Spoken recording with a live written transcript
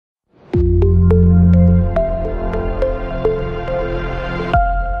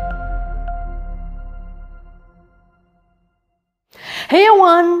Hey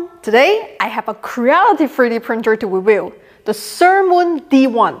everyone! Today I have a Creality 3D printer to review, the Sermoon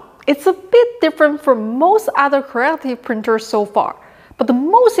D1. It's a bit different from most other Creality printers so far, but the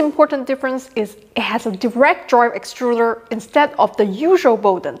most important difference is it has a direct drive extruder instead of the usual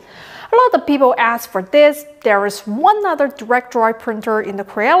Bowden. A lot of people ask for this. There is one other direct drive printer in the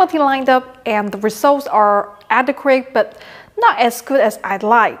Creality lineup and the results are adequate but not as good as I'd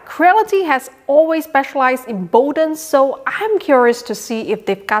like. Creality has always specialized in Bowden, so I'm curious to see if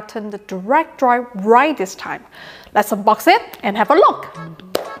they've gotten the direct drive right this time. Let's unbox it and have a look.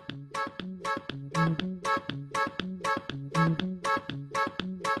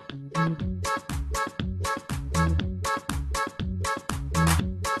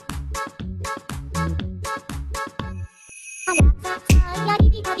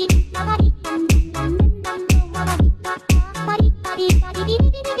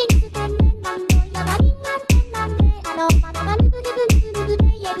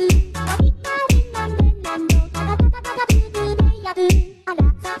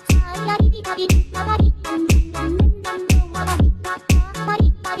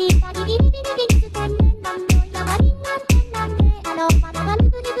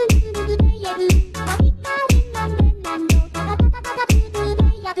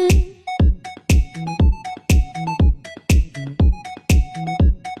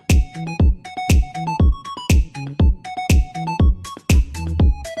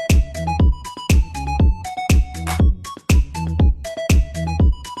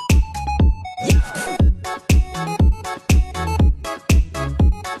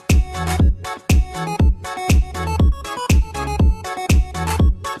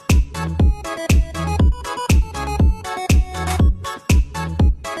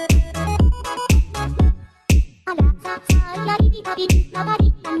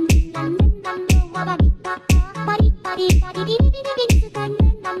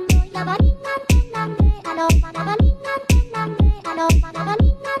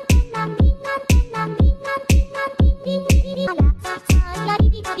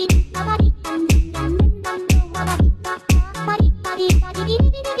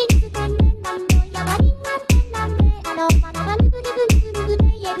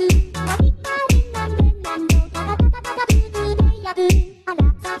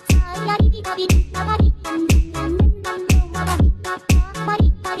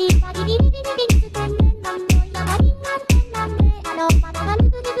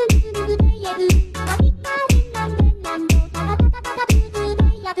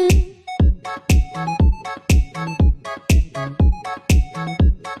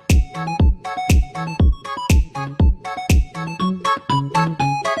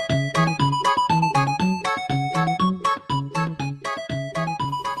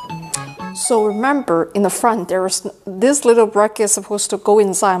 So remember, in the front, there is this little bracket supposed to go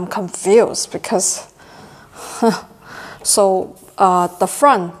inside. I'm confused because, the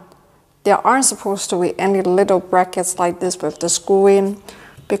front, there aren't supposed to be any little brackets like this with the screw in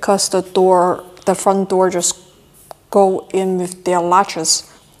because the front door just go in with their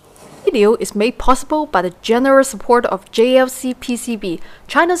latches. This video is made possible by the generous support of JLC PCB,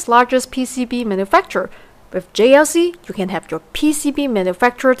 China's largest PCB manufacturer. With JLC, you can have your PCB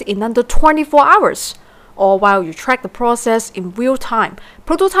manufactured in under 24 hours, all while you track the process in real time.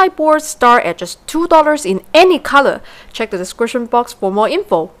 Prototype boards start at just $2 in any color. Check the description box for more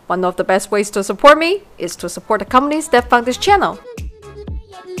info. One of the best ways to support me is to support the companies that fund this channel.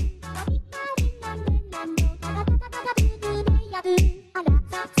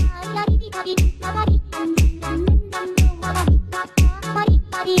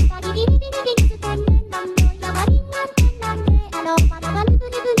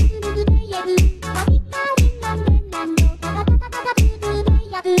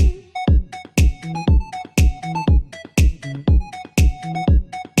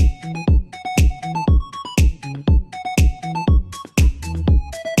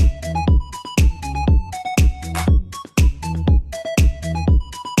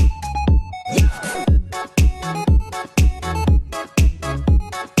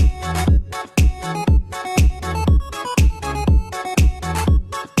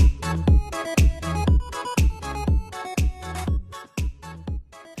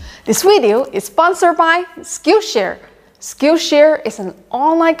 This video is sponsored by Skillshare. Skillshare is an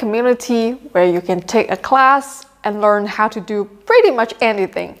online community where you can take a class and learn how to do pretty much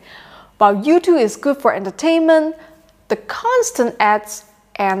anything. While YouTube is good for entertainment, the constant ads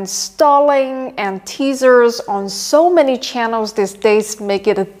and stalling and teasers on so many channels these days make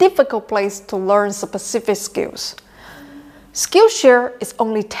it a difficult place to learn specific skills. Skillshare is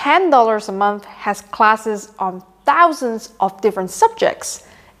only $10 a month, has classes on thousands of different subjects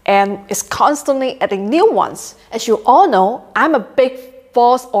and is constantly adding new ones. As you all know, I'm a big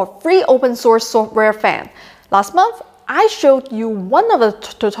FOSS or free open source software fan. Last month, I showed you one of the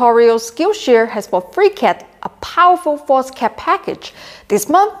tutorials Skillshare has for FreeCAD, a powerful FOSS CAD package. This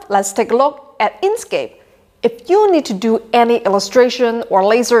month, let's take a look at Inkscape. If you need to do any illustration or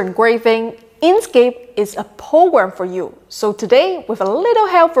laser engraving, Inkscape is a program for you. So today, with a little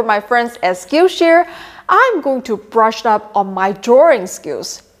help from my friends at Skillshare, I'm going to brush up on my drawing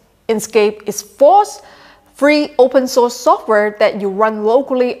skills. Inkscape is FOSS, free open source software that you run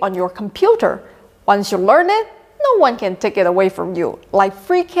locally on your computer. Once you learn it, no one can take it away from you. Like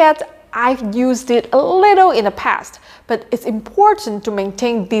FreeCAD, I've used it a little in the past, but it's important to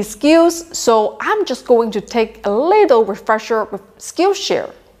maintain these skills, so I'm just going to take a little refresher with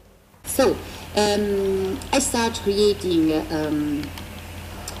Skillshare. So, I start creating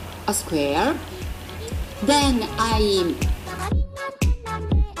a square, then I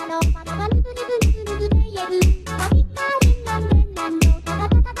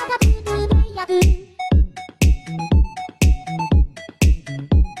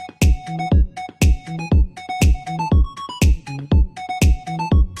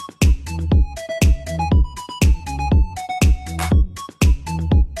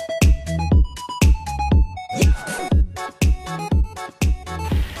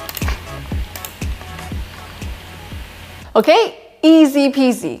Okay, easy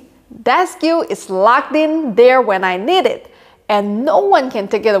peasy. That skill is locked in there when I need it, and no one can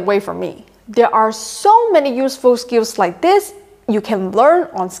take it away from me. There are so many useful skills like this you can learn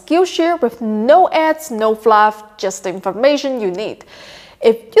on Skillshare with no ads, no fluff, just the information you need.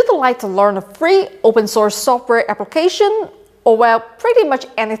 If you'd like to learn a free open source software application, or well, pretty much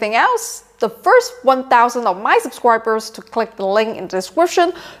anything else, the first 1,000 of my subscribers to click the link in the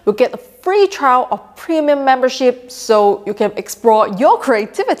description will get a free trial of premium membership so you can explore your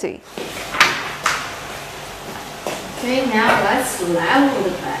creativity. Okay, now let's level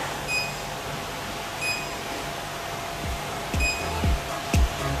the back.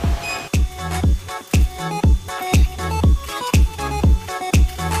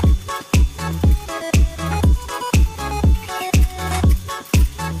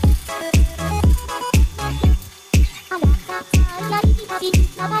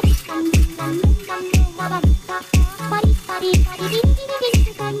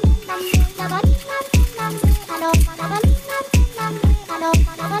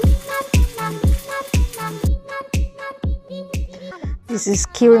 This is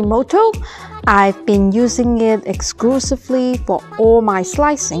Kirimoto. I've been using it exclusively for all my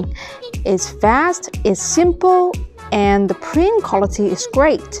slicing. It's fast, it's simple, and the print quality is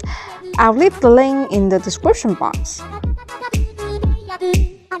great. I'll leave the link in the description box.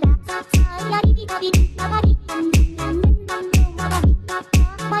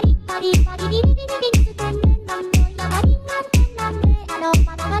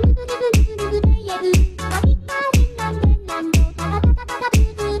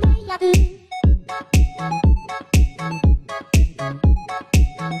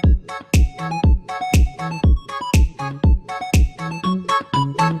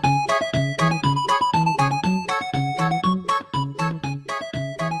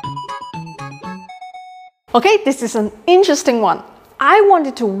 Okay, this is an interesting one. I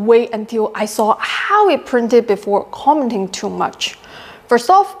wanted to wait until I saw how it printed before commenting too much. First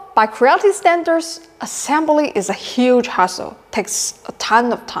off, by Creality standards, assembly is a huge hassle, takes a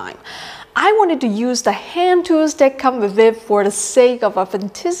ton of time. I wanted to use the hand tools that come with it for the sake of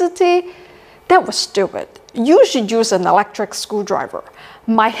authenticity. That was stupid. You should use an electric screwdriver.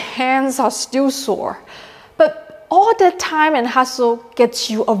 My hands are still sore. But all that time and hassle gets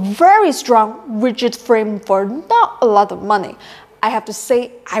you a very strong, rigid frame for not a lot of money. I have to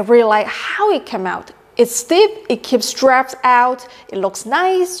say, I really like how it came out. It's stiff, it keeps straps out, it looks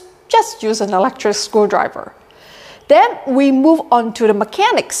nice, just use an electric screwdriver. Then we move on to the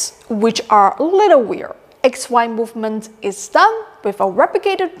mechanics, which are a little weird. XY movement is done with a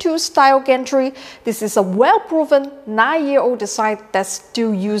replicator tool style gantry. This is a well-proven 9-year-old design that's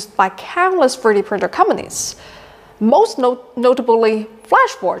still used by countless 3D printer companies. Most notably,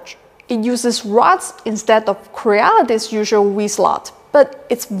 FlashForge. It uses rods instead of Creality's usual V-slot, but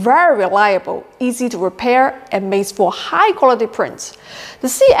it's very reliable, easy to repair, and makes for high-quality prints. The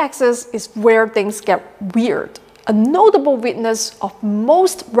Z-axis is where things get weird. A notable weakness of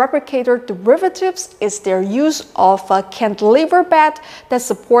most replicator derivatives is their use of a cantilever bed that's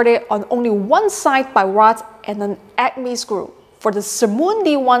supported on only one side by rods and an Acme screw. For the Sermoon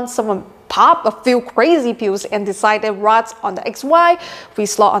D1 pop a few crazy pills and decide it rots on the XY, we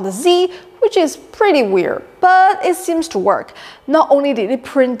slot on the Z, which is pretty weird, but it seems to work. Not only did it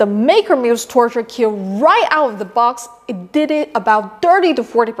print the Maker Mills torture kill right out of the box, it did it about 30 to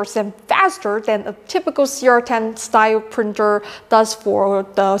 40% faster than a typical CR10 style printer does for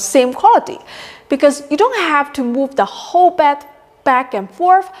the same quality. Because you don't have to move the whole bed back and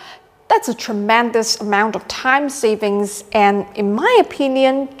forth. That's a tremendous amount of time savings and, in my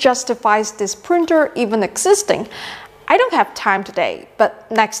opinion, justifies this printer even existing. I don't have time today,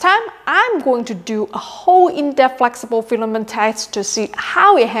 but next time I'm going to do a whole in-depth flexible filament test to see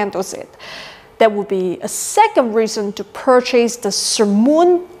how it handles it. That would be a second reason to purchase the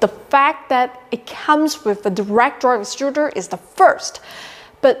Sermoon. The fact that it comes with a direct draw extruder is the first.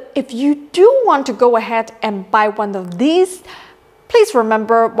 But if you do want to go ahead and buy one of these, please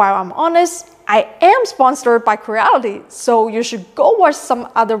remember, while I'm honest, I am sponsored by Creality, so you should go watch some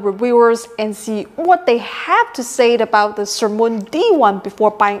other reviewers and see what they have to say about the Sermoon D1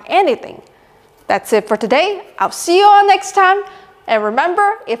 before buying anything. That's it for today. I'll see you all next time. And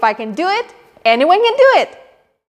remember, if I can do it, anyone can do it.